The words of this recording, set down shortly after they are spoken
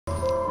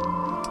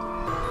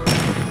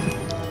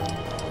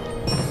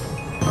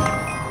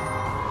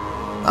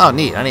Oh,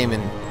 neat. I didn't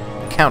even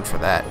account for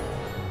that.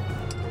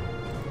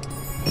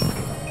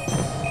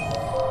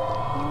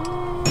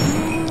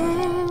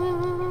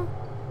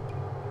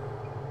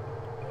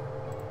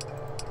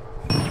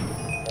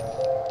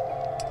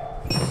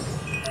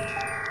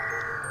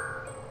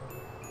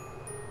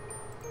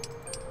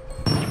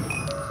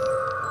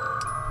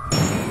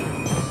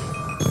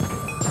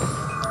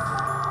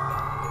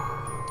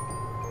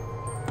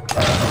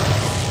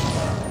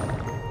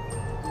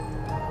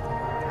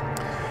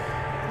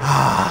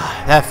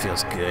 That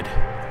feels good.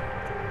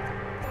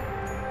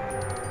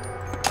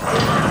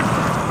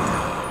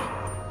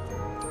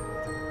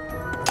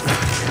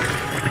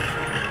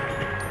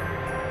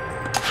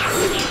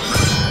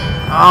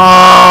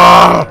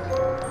 Oh!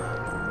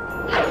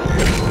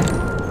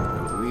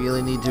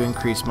 Really need to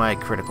increase my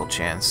critical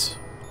chance.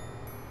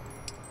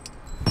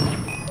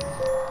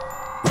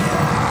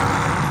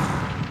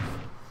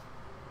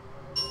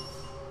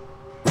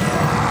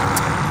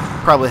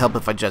 Probably help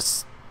if I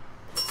just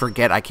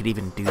forget I could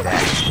even do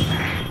that.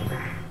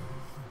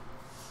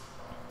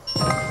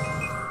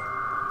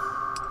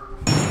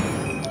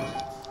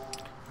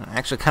 I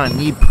actually kind of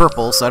need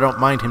purple, so I don't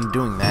mind him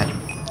doing that.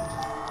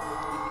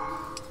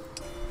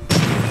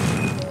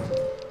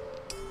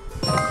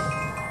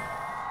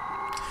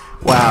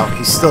 Wow,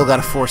 he still got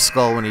a 4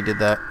 skull when he did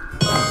that.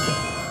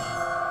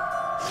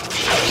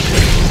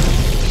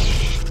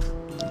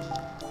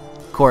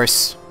 Of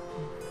course,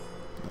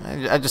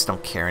 I just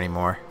don't care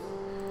anymore.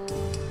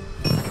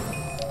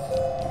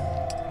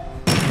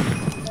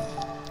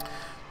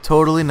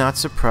 Totally not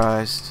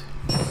surprised.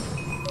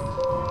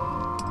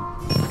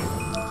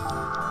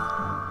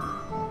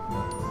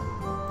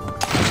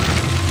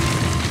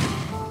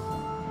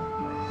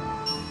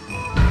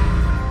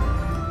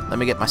 Let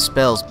me get my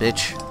spells,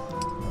 bitch.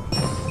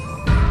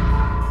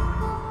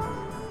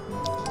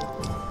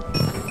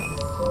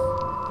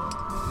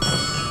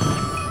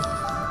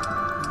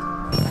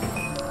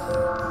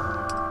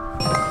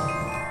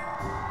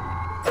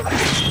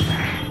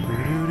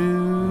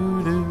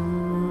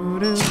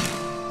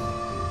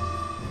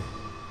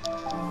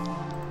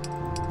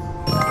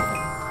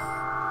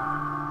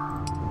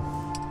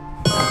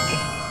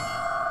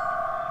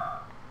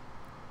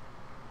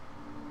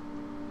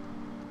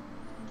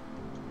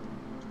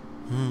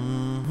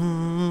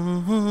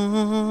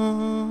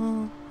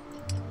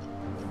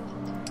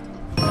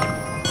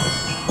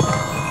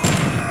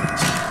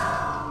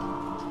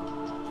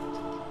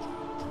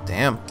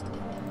 Damn.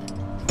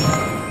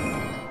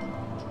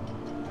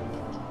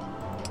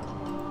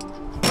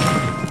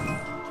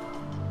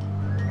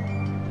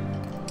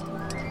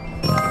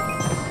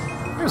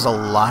 There's a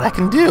lot I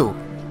can do.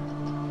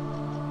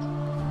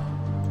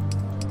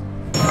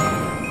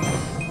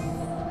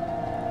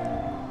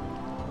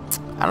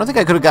 I don't think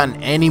I could have gotten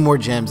any more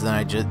gems than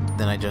I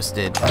just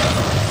did.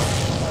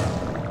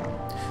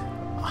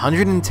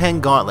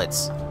 110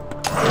 gauntlets.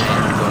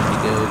 I'm going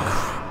to go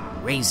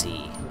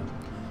crazy.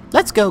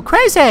 Let's go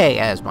crazy,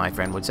 as my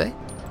friend would say.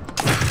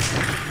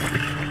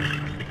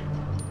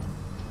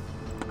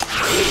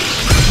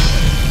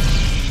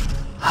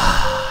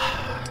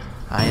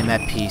 I am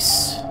at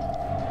peace.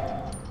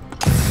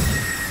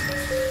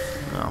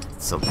 Well,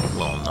 it's a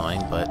little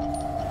annoying, but...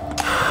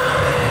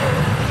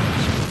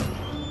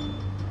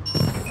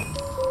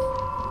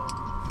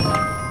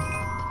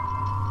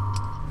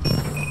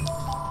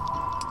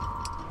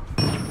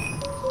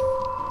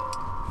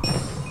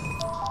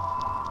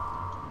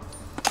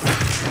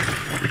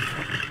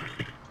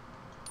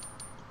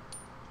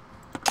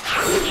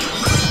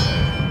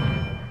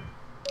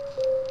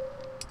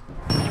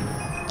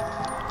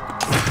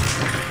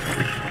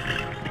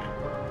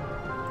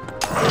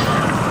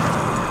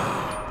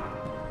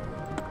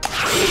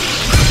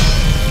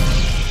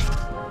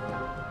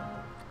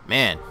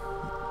 Man,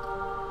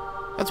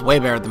 that's way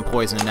better than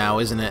poison now,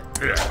 isn't it?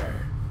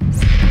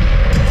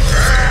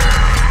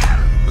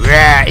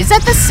 Is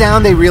that the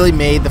sound they really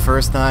made the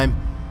first time?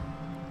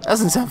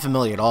 Doesn't sound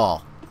familiar at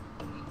all.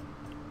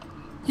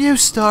 You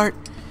start.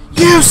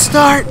 You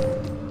start!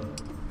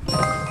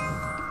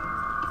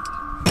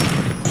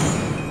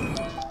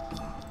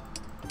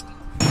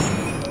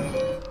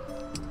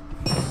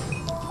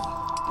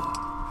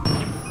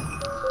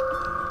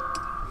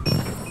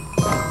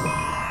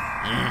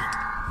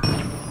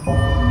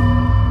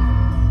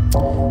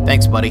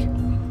 Thanks, buddy.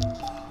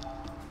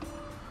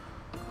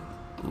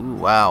 Ooh,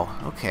 wow.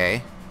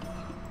 Okay.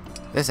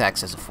 This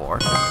acts as a 4.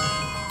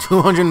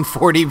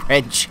 240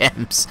 red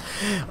gems.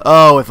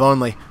 Oh, if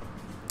only.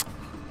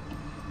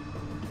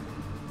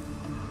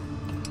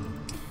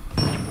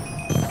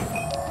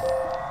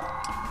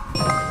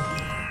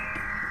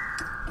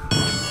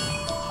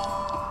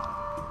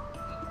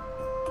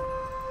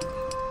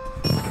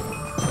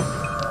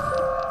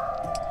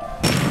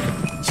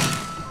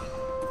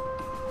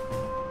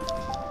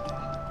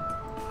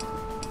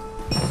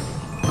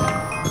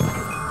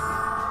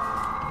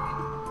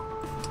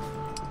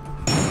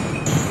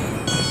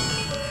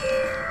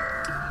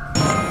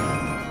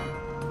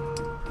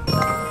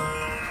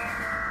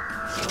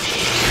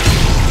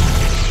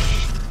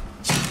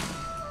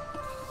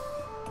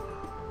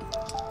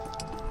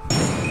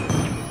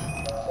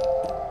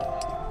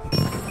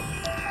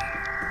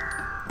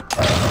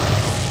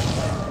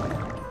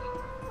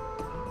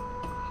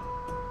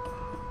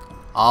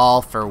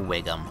 All for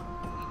Wiggum.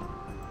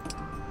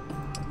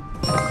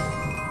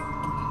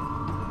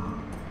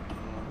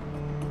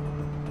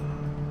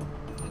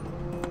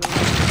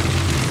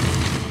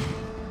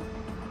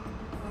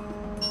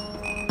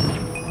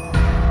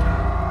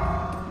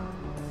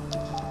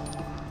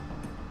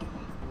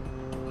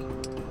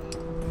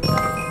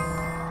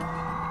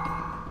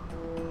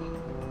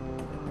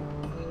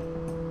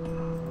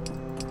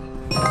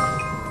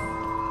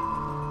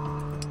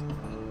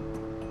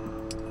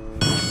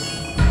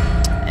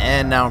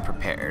 And now I'm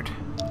prepared.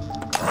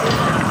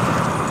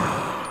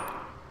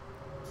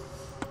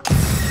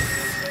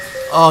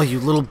 Oh, you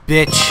little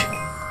bitch.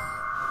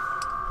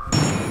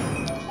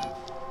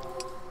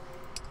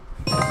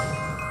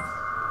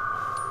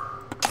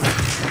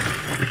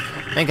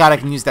 Thank God I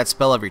can use that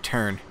spell every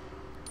turn.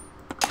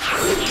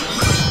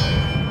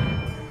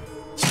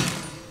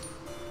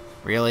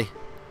 Really?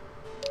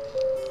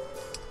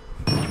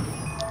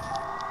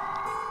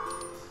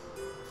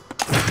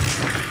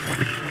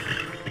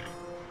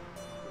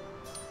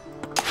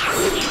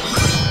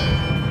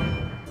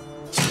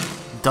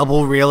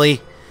 Double,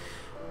 really?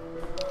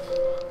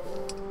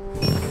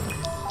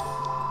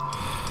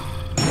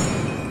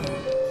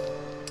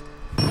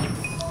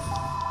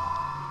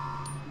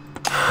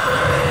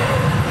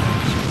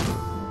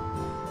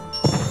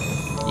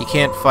 You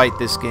can't fight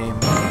this game.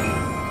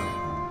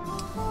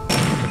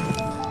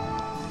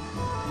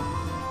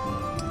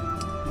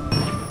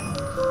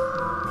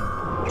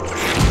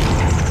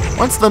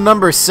 Once the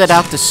number's set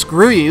out to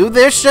screw you,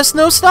 there's just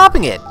no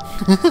stopping it.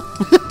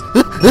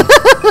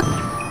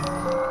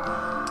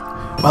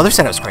 Mother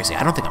said I was crazy.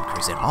 I don't think I'm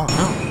crazy at all,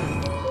 no.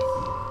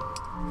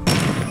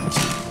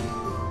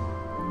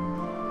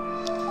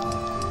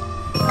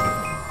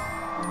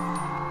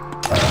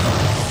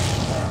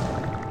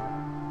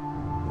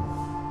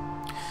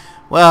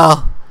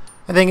 Well,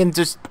 I think I can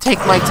just take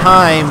my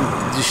time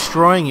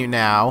destroying you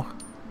now.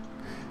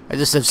 I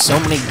just have so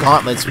many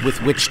gauntlets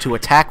with which to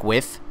attack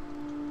with.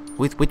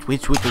 With.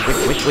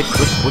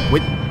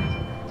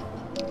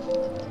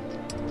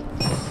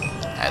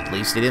 At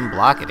least he didn't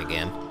block it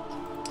again.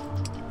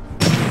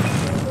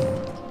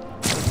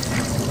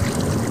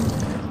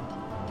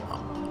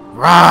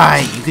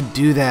 Right, you could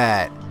do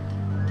that.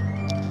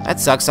 That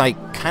sucks. I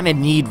kind of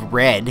need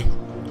red.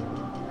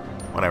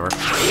 Whatever.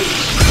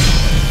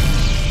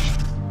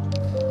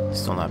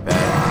 Still not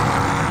bad.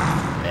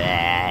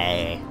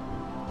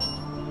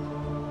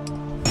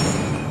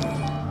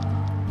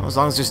 Well, as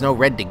long as there's no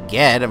red to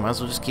get, I might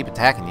as well just keep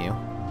attacking you.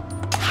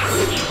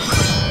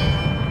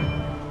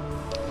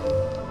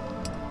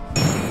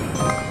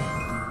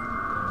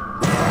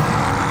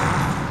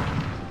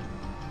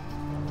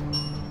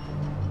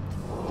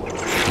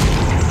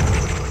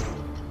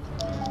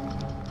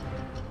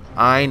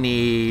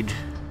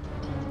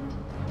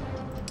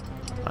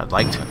 I'd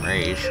like to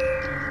enrage.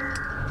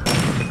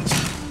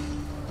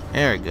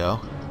 There we go.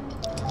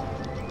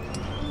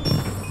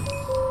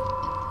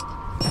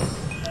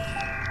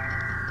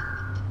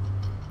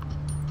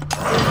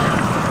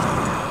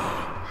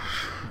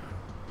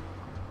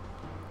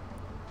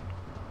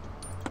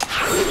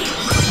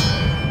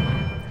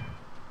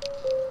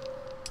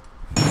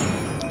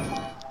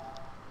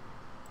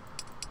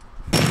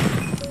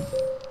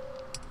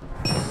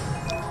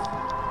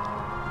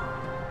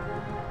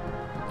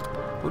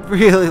 Would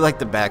really like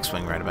the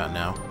backswing right about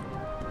now.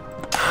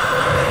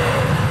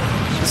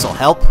 This'll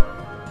help.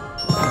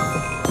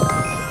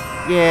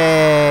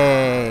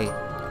 Yay!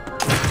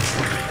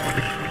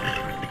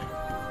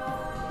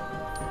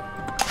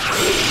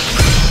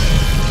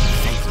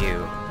 Thank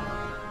you.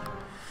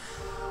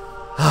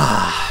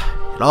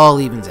 It all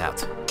evens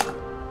out.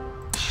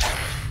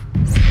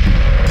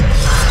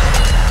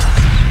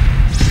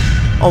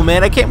 Oh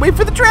man, I can't wait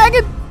for the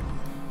dragon!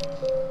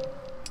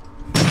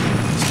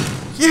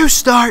 You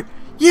start!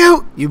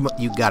 You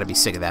gotta be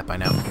sick of that by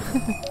now.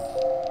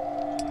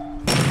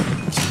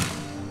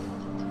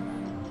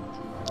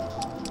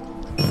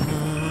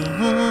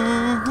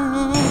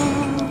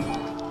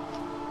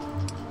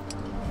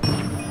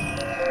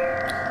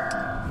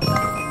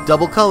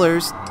 Double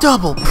colors,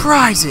 double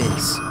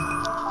prizes!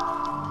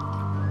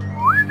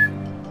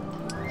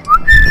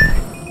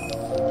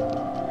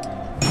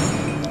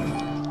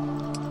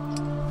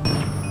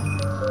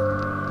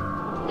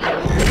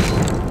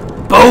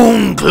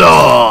 Bone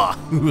Claw!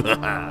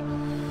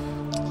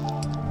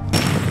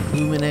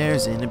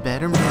 Luminaire's in a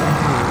better mood.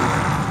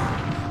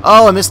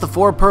 Oh, I missed the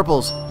 4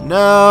 purples.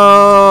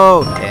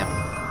 No! Damn.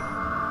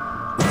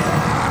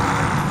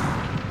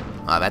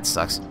 Ah, that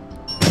sucks.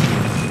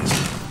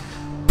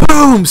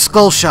 Boom!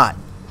 Skull shot!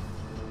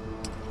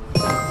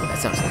 That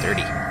sounds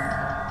dirty.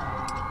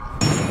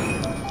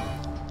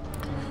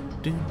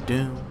 Dun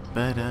dun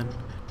ba dun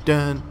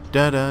dun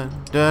dun dun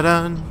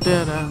dun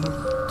dun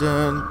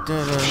dun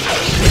dun.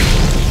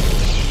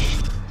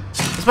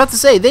 I was about to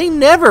say, they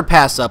never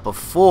pass up a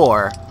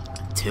 4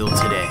 till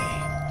today.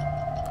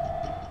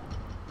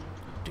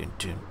 Dun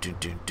dun dun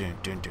dun dun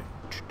dun dun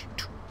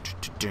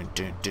dun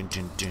dun dun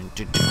dun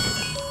dun dun.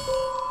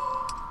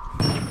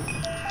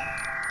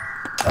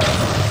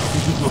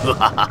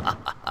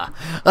 Alright.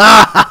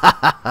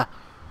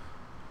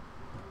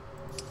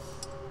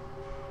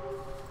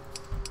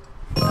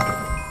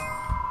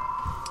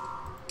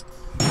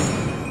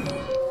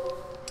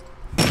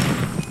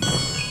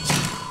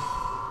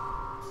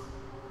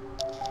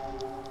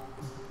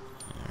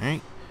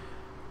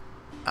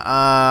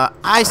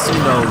 I see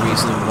no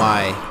reason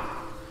why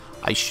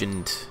I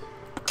shouldn't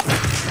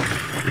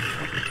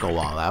go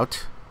all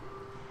out.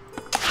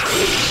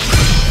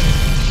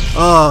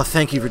 Oh,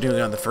 thank you for doing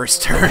it on the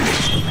first turn.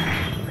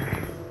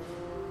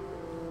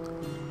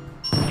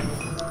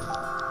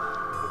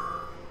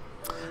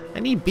 I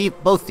need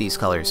both these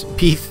colors.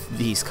 Beef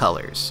these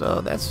colors,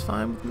 so that's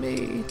fine with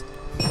me.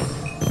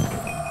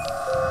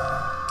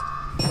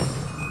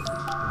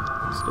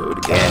 Let's do it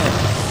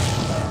again.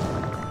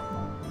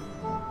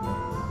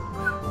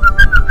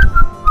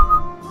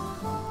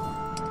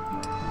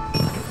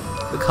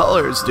 The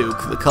colors,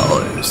 Duke, the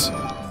colors.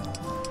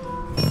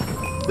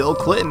 Bill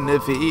Clinton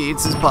if he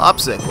eats his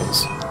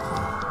popsicles.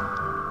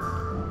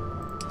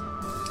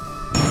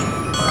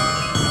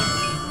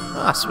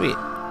 Ah, sweet.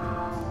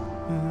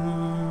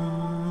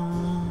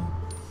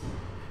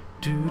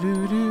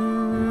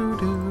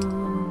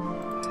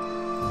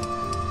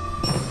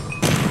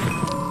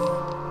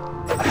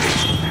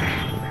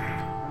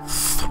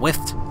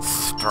 Swift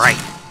strike.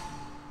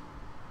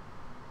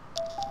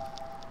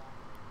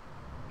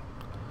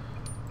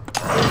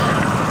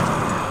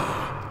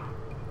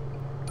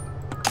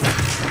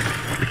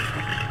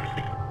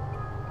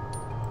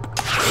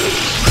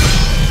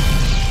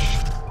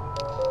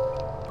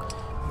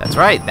 That's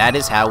right, that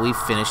is how we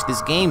finish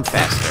this game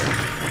faster.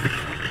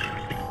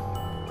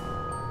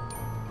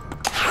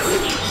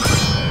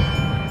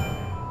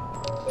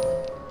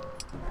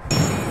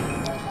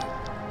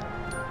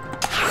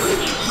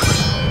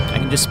 I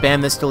can just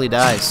spam this till he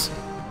dies.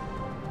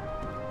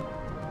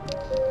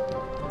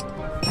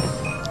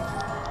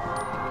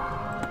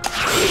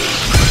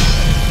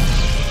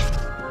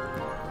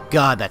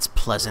 God, that's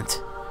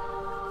pleasant.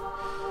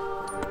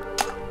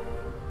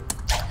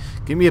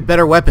 Give me a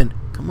better weapon.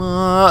 Come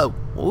on.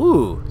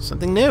 Ooh,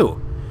 something new.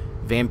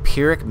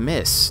 Vampiric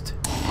Mist.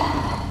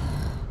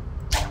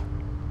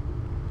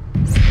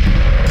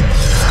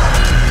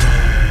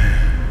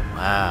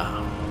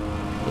 Wow.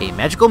 A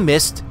magical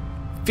mist,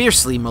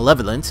 fiercely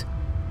malevolent,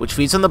 which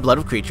feeds on the blood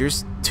of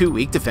creatures too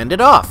weak to fend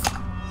it off.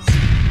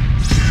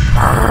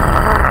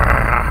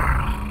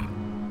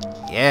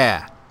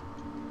 Yeah.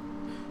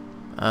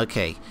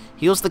 Okay.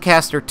 Heals the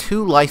caster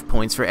 2 life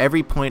points for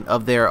every point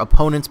of their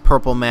opponent's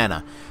purple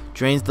mana.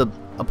 Drains the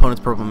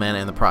opponent's purple mana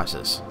in the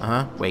process.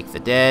 Wake the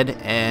dead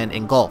and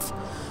engulf.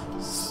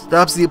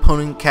 Stops the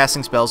opponent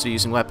casting spells or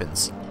using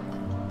weapons.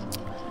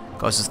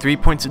 Causes 3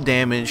 points of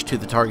damage to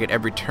the target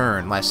every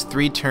turn. Lasts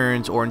 3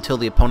 turns or until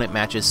the opponent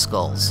matches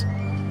skulls.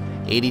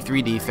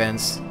 83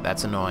 defense.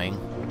 That's annoying.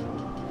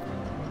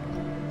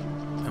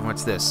 And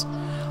what's this?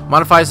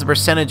 Modifies the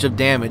percentage of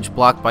damage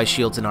blocked by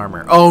shields and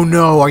armor. Oh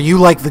no, are you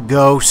like the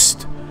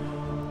ghost?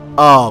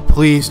 Oh,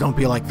 please don't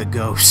be like the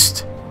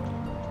ghost.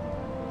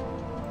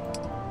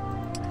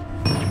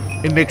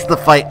 It makes the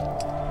fight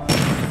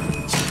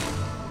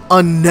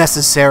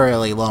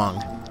unnecessarily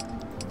long.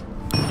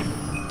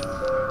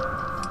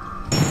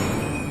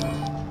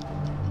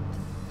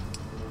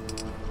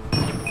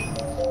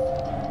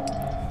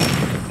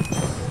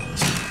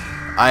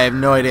 I have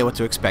no idea what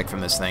to expect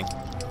from this thing.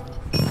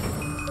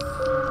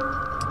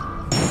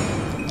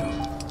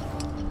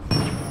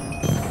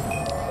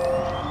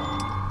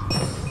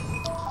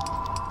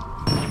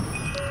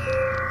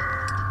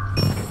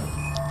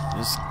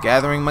 Just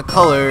gathering my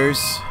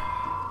colors.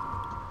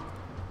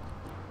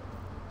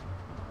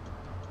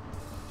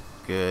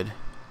 Good.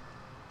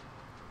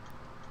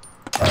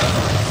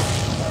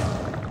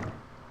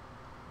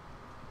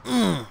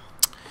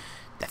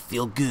 That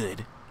feel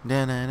good.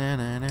 Da, na, na,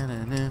 na, na,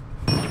 na, na.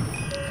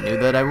 I knew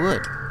that I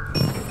would.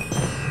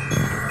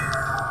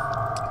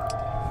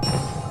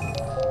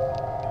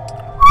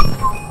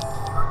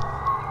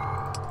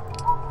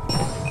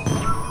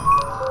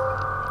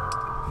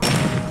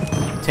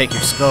 Take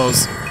your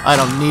skulls. I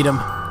don't need them.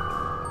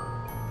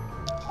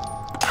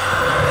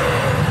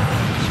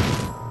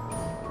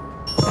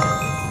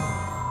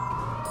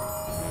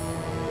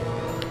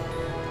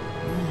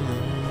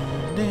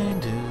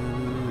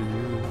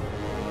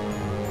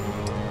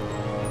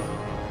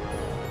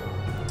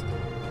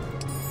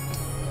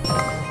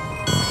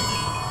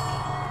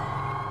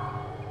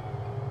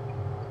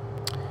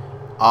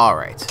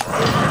 Alright.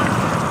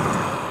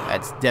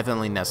 That's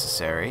definitely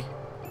necessary.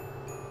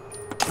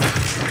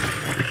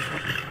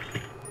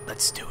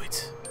 Let's do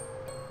it.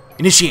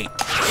 Initiate!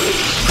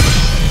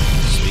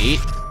 Sweet.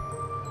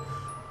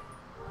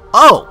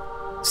 Oh!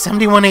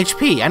 71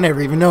 HP. I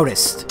never even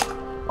noticed.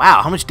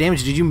 Wow, how much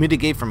damage did you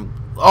mitigate from...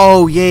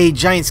 Oh, yay,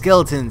 giant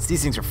skeletons.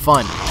 These things are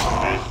fun.